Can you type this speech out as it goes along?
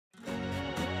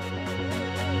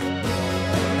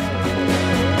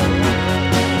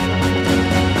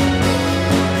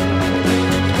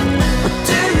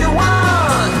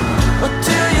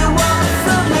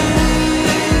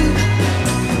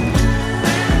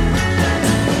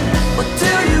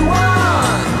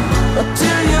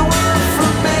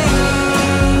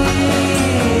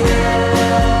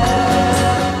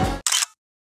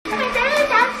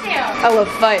a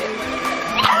fight.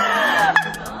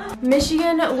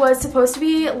 Michigan was supposed to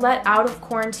be let out of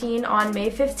quarantine on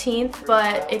May 15th,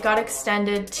 but it got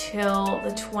extended till the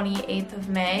 28th of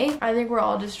May. I think we're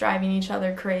all just driving each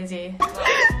other crazy. Your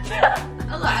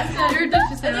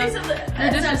dish is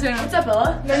in. What's up,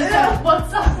 Ella?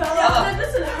 What's up, Ella? This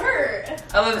doesn't hurt.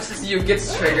 Ella, this is you.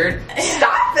 Gets triggered.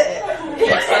 Stop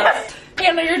it!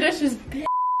 Hannah, your dish is big.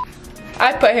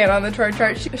 I put Hannah on the chore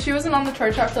chart. She wasn't on the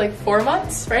chore chart for like 4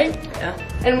 months, right? Yeah.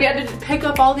 And we had to pick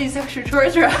up all these extra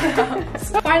chores around the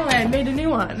house. Finally, I made a new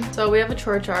one. So we have a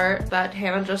chore chart that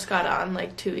Hannah just got on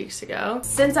like 2 weeks ago.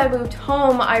 Since I moved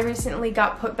home, I recently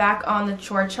got put back on the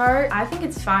chore chart. I think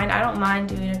it's fine. I don't mind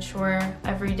doing a chore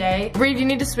every day. Reeve, you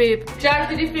need to sweep. Jack,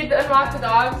 did you feed and walk the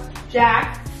dogs?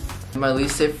 Jack? My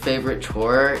least favorite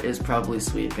chore is probably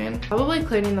sweeping. Probably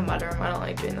cleaning the mudroom. I don't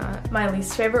like doing that. My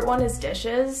least favorite one is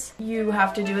dishes. You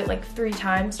have to do it like 3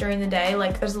 times during the day.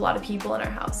 Like there's a lot of people in our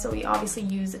house, so we obviously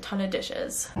use a ton of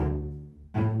dishes.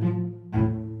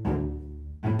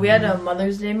 We had a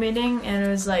Mother's Day meeting and it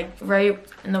was like right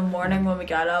in the morning when we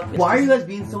got up. Why are you guys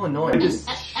being so annoying? Just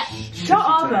shut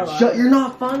up, Ella. Shut, you're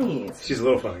not funny. She's a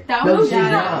little funny. That No, was she's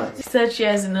not. She said she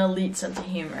has an elite sense of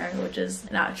humor, which is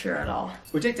not true at all.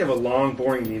 Would you like to have a long,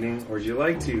 boring meeting, or would you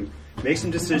like to make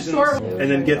some decisions Short. and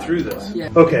then get through this? Yeah.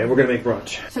 Okay, we're gonna make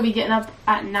brunch. So we getting up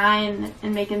at 9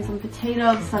 and making some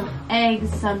potatoes, some eggs,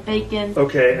 some bacon.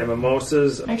 Okay, and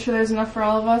mimosas. Make sure there's enough for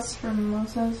all of us for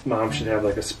mimosas. Mom should have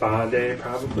like a spa day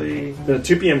probably. Then a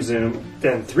 2 p.m. Zoom.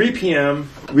 Then 3 p.m.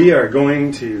 we are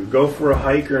going to go for a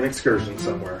hike or an excursion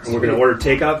somewhere. And we're gonna order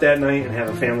takeout that night and have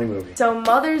a family movie. So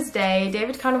Mother's Day,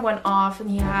 David kind of went off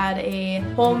and he had a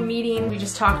whole meeting. We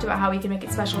just talked about how we can make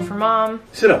it special for Mom.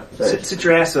 Sit up. Sit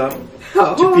your ass up.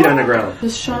 2 feet on the ground.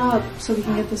 Just shut up so we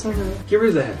can get this over with. Get rid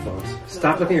of the headphones.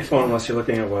 Stop looking at your phone unless you're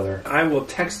looking at weather. I will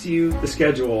text you the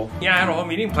schedule. Yeah, I had a whole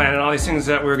meeting plan and all these things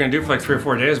that we were going to do for like 3 or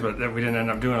 4 days, but that we didn't end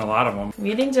up doing a lot of them.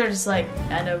 Meetings are just like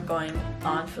end up going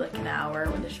on for like an hour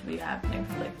when they should be happening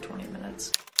for like 20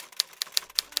 minutes.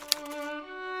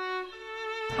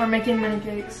 We're making mini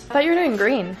cakes. I thought you were doing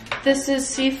green. This is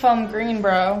seafoam green,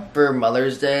 bro. For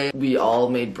Mother's Day, we all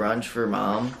made brunch for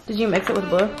Mom. Did you mix it with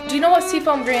blue? Do you know what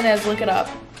seafoam green is? Look it up.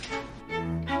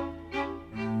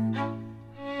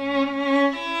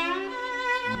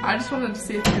 I just wanted to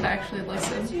see if you could actually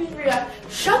listen.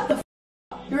 Shut the f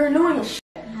up. You're annoying as shit.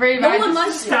 Reeve, No one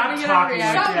likes Stop talking like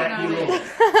that, you little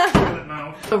toilet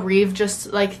mouth. So Reeve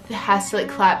just like has to like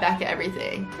clap back at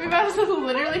everything. Reeve, I was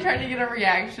literally trying to get a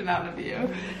reaction out of you.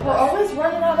 We're always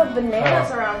running out of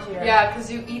bananas around here. Yeah,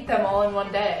 because you eat them all in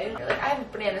one day. You're like, I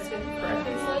have bananas with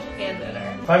breakfast, lunch, and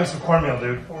dinner. Find me some cornmeal,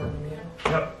 dude.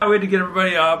 Yep. I waited to get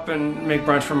everybody up and make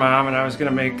brunch for Mom, and I was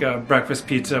gonna make breakfast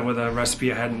pizza with a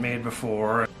recipe I hadn't made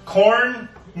before.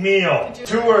 Cornmeal.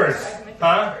 2 words.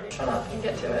 Huh? Shut up and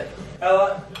get to it.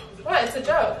 Ella, What? It's a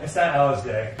joke. it's not Ella's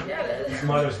day. Yeah, it is. It's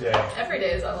Mother's Day. Every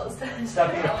day is Ella's day.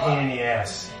 Stop being a pain in the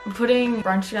ass. We're putting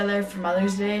brunch together for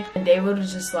Mother's Day, and David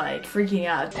was just like freaking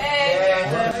out. Hey,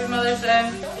 happy Mother's Day.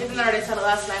 Ethan already said it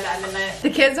last night at midnight.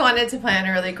 The kids wanted to plan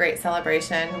a really great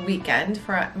celebration weekend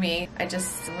for me. I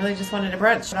really just wanted a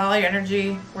brunch. Put all your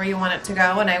energy where you want it to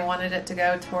go, and I wanted it to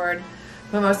go toward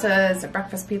mimosas and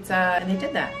breakfast pizza, and they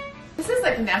did that. This is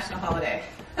like a national holiday.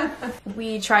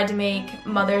 We tried to make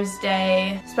Mother's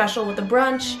Day special with a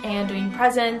brunch and doing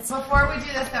presents. Before we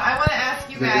do this though, I want to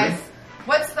ask you guys,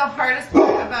 what's the hardest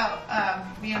part about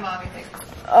being a mom, you think?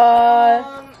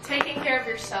 Taking care of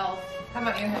yourself. How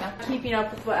about you, Hannah? Keeping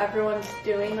up with what everyone's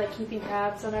doing, like keeping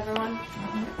tabs on everyone.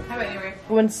 How about you, Reeve?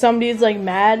 When somebody's like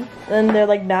mad, then they're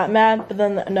like not mad, but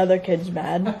then another kid's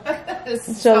mad. This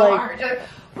is So, so like- hard. You're like,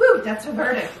 woo, that's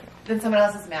perverted. Then someone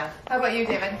else is mad. How about you,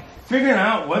 David? Figuring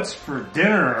out what's for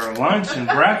dinner or lunch and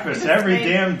breakfast every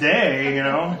damn day, you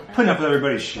know? Putting up with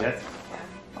everybody's shit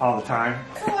all the time.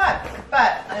 It's a lot,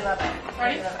 but I love it.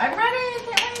 Ready? I'm ready. I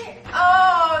can't wait.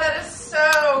 Oh, that is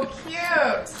so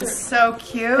cute. So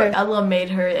cute. Ella made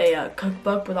her a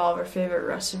cookbook with all of her favorite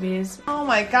recipes. Oh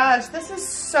my gosh, this is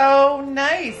so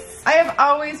nice. I have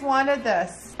always wanted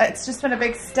this. It's just been a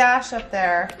big stash up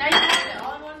there. Now you have it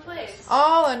all in one place.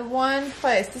 All in one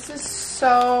place. This is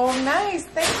so nice.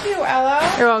 Thank you,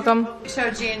 Ella. You're welcome.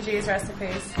 Show G&G's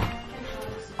recipes.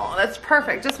 Oh, that's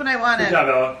perfect. Just what I wanted. Good job,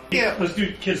 Ella. Cute. Let's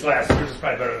do kids last. Yours is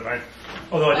probably better than mine.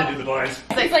 Although I did do the blinds.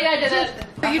 It's like I did it.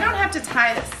 But you don't have to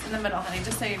tie this in the middle, honey,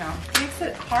 just so you know. It makes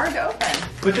it hard to open.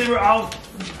 But they were all a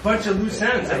bunch of loose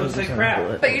ends. That looks like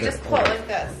crap. But you just pull it like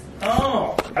this.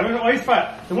 Oh, I don't always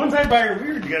thought the ones I buy are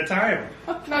weird. You gotta tie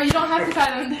them. No, you don't have to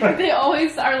tie them. They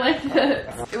always are like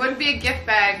this. It wouldn't be a gift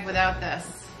bag without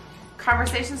this.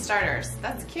 Conversation starters.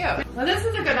 That's cute. Well, this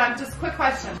is a good one. Just quick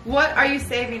question. What are you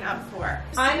saving up for?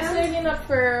 I'm saving up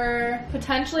for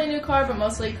potentially a new car, but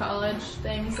mostly college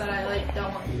things that I like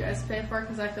don't want you guys to pay for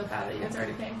because I feel bad that you guys are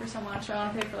already paying for so much. So I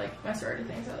want to pay for like my sorority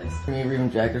things at least. Me, Reeve,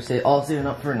 and Jack are all saving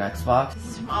up for an Xbox. This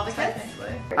is from all the kids.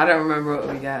 I don't remember what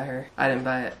we got her. I didn't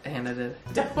buy it. Hannah did.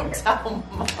 Don't tell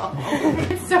Mom.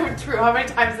 It's so true. How many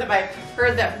times have I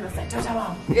heard that from the side? Don't tell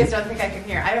Mom. You guys don't think I can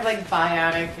hear. I have like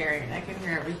bionic hearing. I can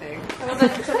hear everything. Well,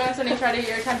 then sometimes when you try to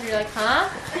hear attention, you're like, huh?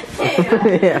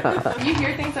 Yeah. You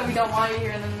hear things that we don't want you to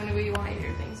hear, and then when we want you to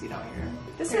hear things, you don't hear.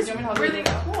 This is really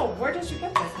cool. Where did you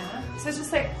get this, Hannah? So it's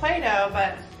just like Play-Doh,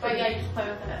 but yeah, you just play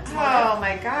with it. oh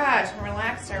my gosh, I'm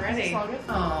relaxed already. It's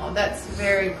Oh, that's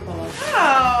very cool.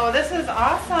 Oh, this is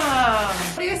awesome.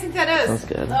 What do you guys think that is? That's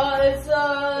good. It's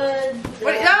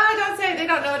What, no, don't say it. They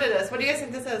don't know what it is. What do you guys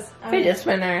think this is? Fidget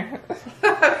spinner.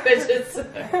 Fidget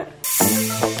spinner.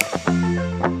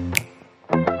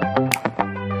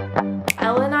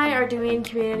 Ella and I are doing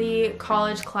community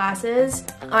college classes.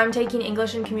 I'm taking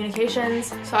English and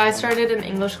communications. So I started an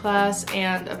English class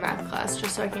and a math class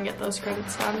just so I can get those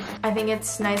credits done. I think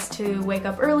it's nice to wake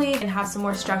up early and have some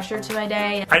more structure to my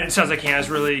day. It sounds like Hannah's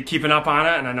really keeping up on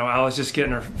it, and I know Ella's just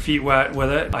getting her feet wet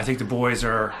with it. I think the boys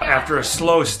are, after a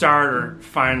slow start, are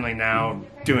finally now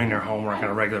doing their homework on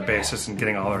a regular basis and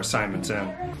getting all their assignments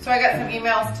in. So I got some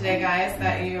emails today, guys,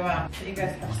 that you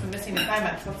guys have some missing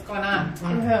assignments. What's going on?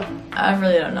 From who? I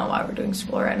really don't know why we're doing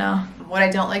school right now. What I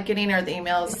don't like getting are the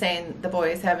emails saying the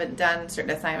boys haven't done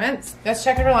certain assignments. Let's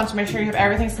check every lunch to make sure you have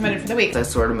everything submitted for the week. I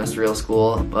sort of miss real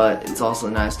school, but it's also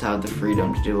nice to have the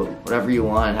freedom to do whatever you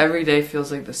want. Every day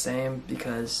feels like the same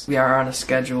because we are on a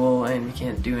schedule and we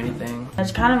can't do anything.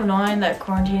 It's kind of annoying that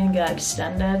quarantine got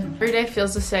extended. Every day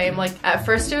feels the same. Like at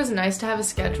first it was nice to have a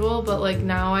schedule, but like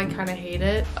now I kind of hate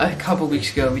it. A couple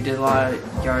weeks ago we did a lot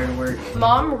of yard work.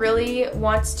 Mom really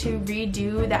wants to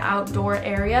redo the outdoor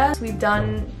area. We've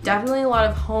done definitely a lot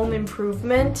of home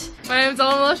improvement. My name's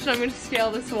ellameloche and I'm gonna scale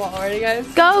this wall. Ready, guys?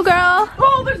 Go, girl.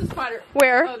 Oh, there's a spider.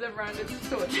 Where? Oh, never mind. It's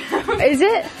switch. Is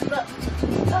it?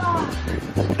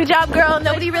 Good job, girl.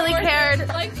 Nobody really cared.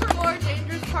 Like for more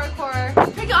dangerous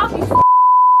parkour. Take it off,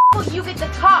 you you get the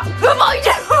top.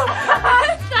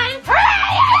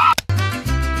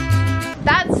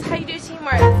 That's how you do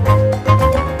teamwork.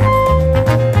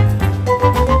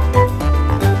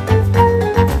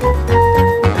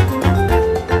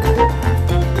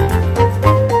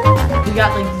 We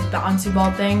got like these bouncy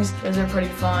ball things. Those are pretty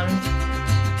fun.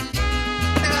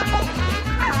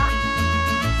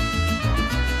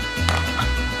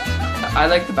 I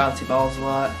like the bouncy balls a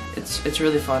lot. It's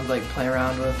really fun to like play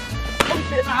around with.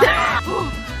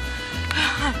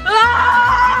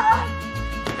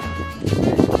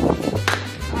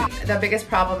 The biggest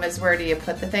problem is where do you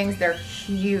put the things? They're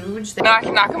huge. No, I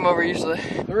can knock them over usually.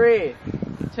 3,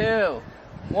 2,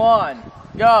 1,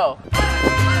 go.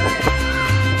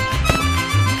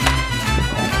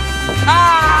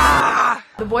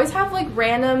 The boys have like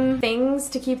random things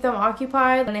to keep them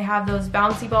occupied, and they have those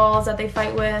bouncy balls that they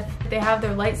fight with. They have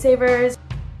their lightsabers.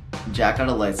 Jack got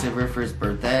a lightsaber for his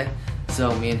birthday,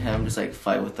 so me and him just like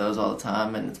fight with those all the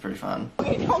time, and it's pretty fun.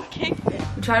 We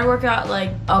try to work out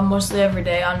like mostly every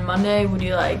day. On Monday we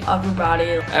do like upper body.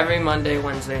 Every Monday,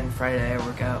 Wednesday, and Friday I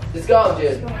work out. Let's go,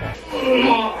 dude.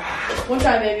 One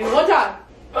time, baby. One time.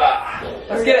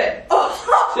 Let's get it.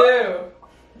 2,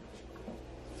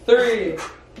 3.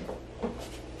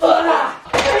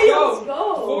 Go.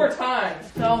 4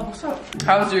 times. No, what's up?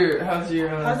 How's your How's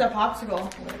that popsicle?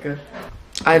 Good.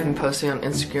 I've been posting on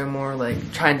Instagram more,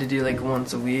 like trying to do like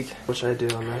once a week. What should I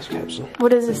do on this caption? What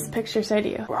does this picture say to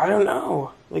you? Well, I don't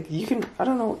know. Like I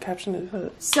don't know what caption to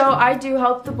put. So I do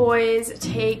help the boys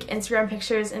take Instagram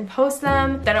pictures and post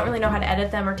them. I don't really know how to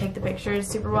edit them or take the pictures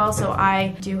super well, so I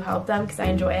do help them because I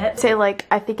enjoy it. Say like,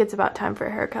 I think it's about time for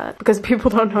a haircut because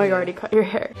people don't know you already cut your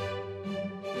hair.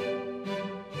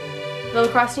 The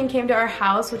lacrosse team came to our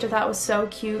house, which I thought was so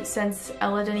cute since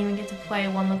Ella didn't even get to play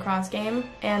one lacrosse game,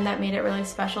 and that made it really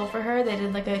special for her. They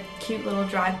did like a cute little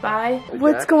drive-by.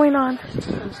 What's going on?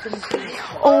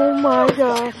 Oh my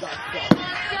gosh.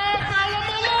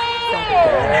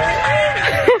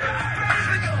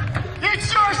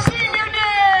 It's your senior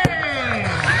day!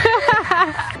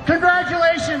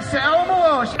 Congratulations to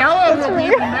Meloche. Ella will be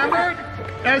remembered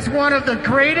as one of the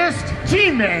greatest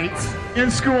teammates in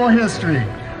school history.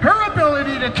 Her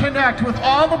ability to connect with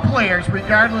all the players,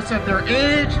 regardless of their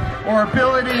age or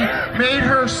ability, made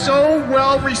her so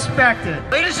well respected.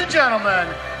 Ladies and gentlemen,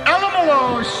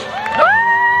 HannahMeloche.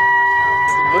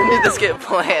 When did this get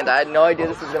planned? I had no idea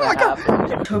this was gonna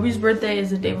happen. Toby's birthday is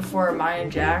the day before mine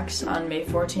and Jack's on May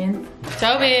 14th.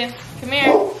 Toby, come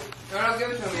here. Don't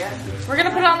give it to him yet. We're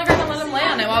gonna put it on the ground and let him lay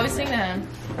on it while we sing to him.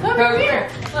 Come here.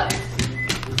 Look.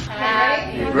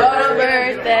 Happy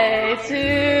birthday to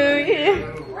you.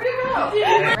 Where'd he go?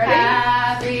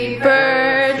 Happy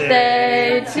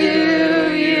Birthday to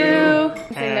you.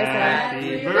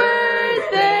 Happy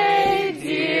Birthday,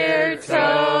 dear Toby.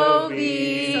 So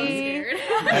scared.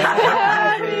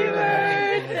 Happy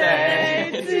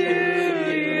birthday to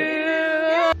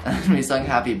you. We sung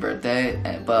happy birthday,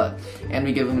 and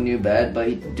we gave him a new bed, but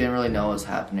he didn't really know what was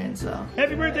happening, so.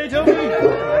 Happy birthday, Toby!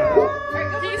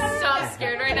 He's so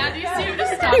scared right now. Do you see him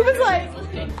just stop? He was like,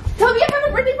 Toby, I have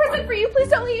a birthday present for you. Please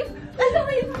don't leave. Please don't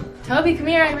leave. Toby, come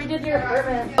here. I redid your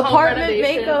apartment. Apartment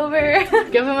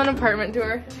makeover. Give him an apartment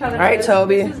tour. All right,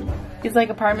 Toby. He's like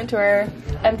apartment tour.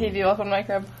 MTV, welcome to my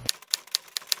crib.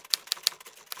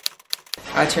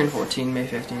 I turned 14 May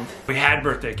 15th. We had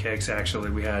birthday cakes,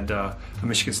 actually. We had a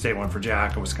Michigan State one for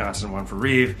Jack, a Wisconsin one for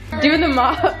Reeve. Do the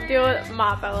mop. Do it,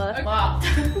 mop, Ella. Wow.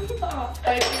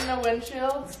 Wiping the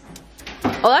windshields.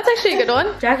 Oh, that's actually a good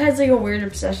one. Jack has like a weird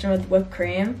obsession with whipped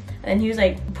cream, and he was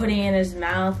like putting it in his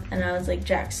mouth, and I was like,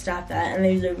 Jack, stop that. And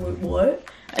then he's like, what?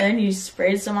 And then he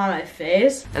sprayed some on my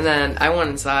face. And then I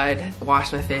went inside,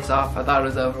 washed my face off. I thought it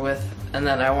was over with. And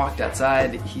then I walked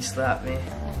outside. He slapped me.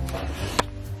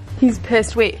 He's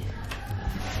pissed. Wait.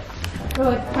 Keep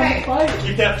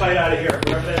that fight out of here.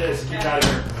 Whoever that is, keep it out of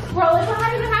here. Bro, like, what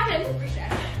happened?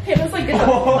 It was like this.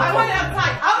 I went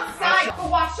outside. Outside. Go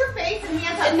wash your face and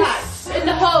hands outside. In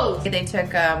the hose. They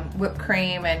took whipped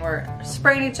cream and were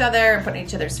spraying each other and putting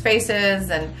each other's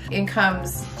faces, and in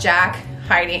comes Jack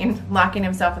hiding, locking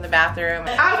himself in the bathroom.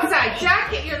 Outside. Jack,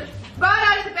 get your butt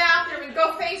out of the bathroom and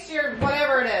go face your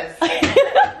whatever it is.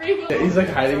 Yeah, he's like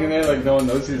hiding in there like no one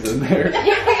knows he's in there.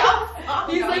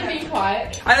 He's like being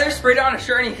quiet. I just sprayed it on his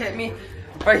shirt and he hit me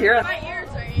right here. My ears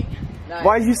ringing. Nice.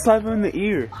 Why'd you slap him in the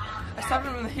ear? I slapped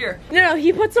him in the ear. No,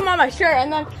 he put some on my shirt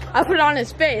and then I put it on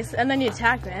his face and then he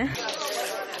attacked me.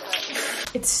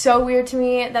 It's so weird to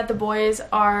me that the boys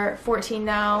are 14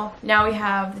 now. Now we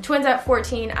have the twins at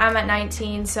 14, I'm at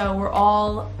 19, so we're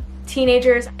all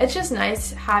teenagers. It's just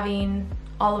nice having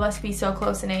all of us be so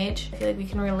close in age. I feel like we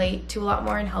can relate to a lot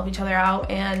more and help each other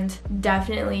out, and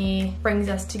definitely brings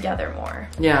us together more.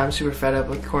 Yeah, I'm super fed up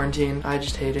with quarantine. I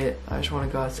just hate it. I just want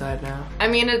to go outside now. I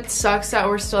mean, it sucks that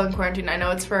we're still in quarantine. I know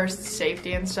it's for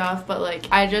safety and stuff, but like,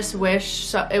 I just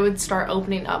wish it would start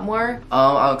opening up more.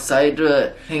 I'm excited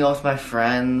to hang out with my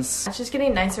friends. It's just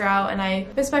getting nicer out, and I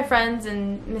miss my friends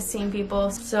and miss seeing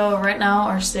people. So right now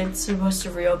our state's supposed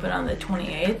to reopen on the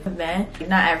 28th of May.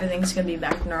 Not everything's gonna be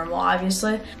back to normal,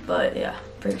 obviously, but yeah,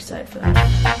 pretty excited for that.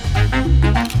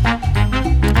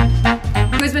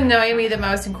 Who's been knowing me the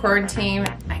most in quarantine?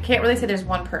 I can't really say there's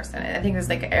one person. I think it's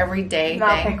like an everyday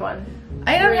thing. Pick one.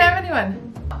 I don't have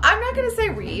anyone. I'm not gonna say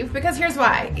Reeve because here's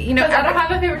why. You know, I don't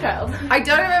have a favorite child. I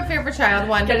don't have a favorent child.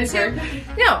 One, two.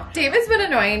 No, David's been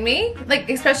annoying me, like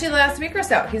especially the last week or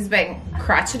so. He's been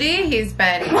crotchety. He's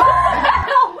been.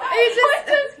 What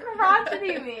does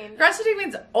crotchety mean? Crotchety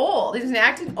means old. He's been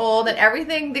acting old, and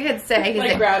everything they could say, he's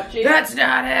like, grouchy. that's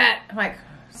not it. I'm like,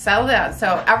 settle down.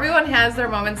 So everyone has their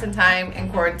moments in time in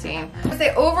quarantine. I'd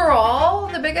say overall,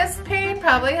 the biggest pain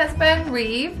probably has been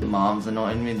Reeve. Mom's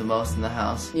annoying me the most in the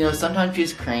house. You know, sometimes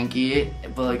she's cranky,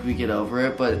 but like we get over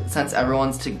it. But since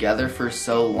everyone's together for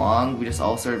so long, we just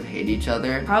all sort of hate each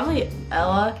other. Probably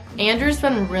Ella. Andrew's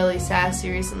been really sassy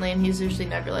recently, and he's usually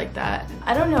never like that.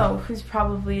 I don't know who's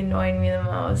probably annoying me the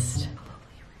most.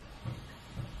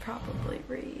 Probably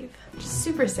Reeve. Just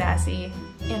super sassy,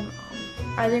 and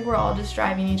Mom. I think we're all just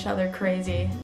driving each other crazy.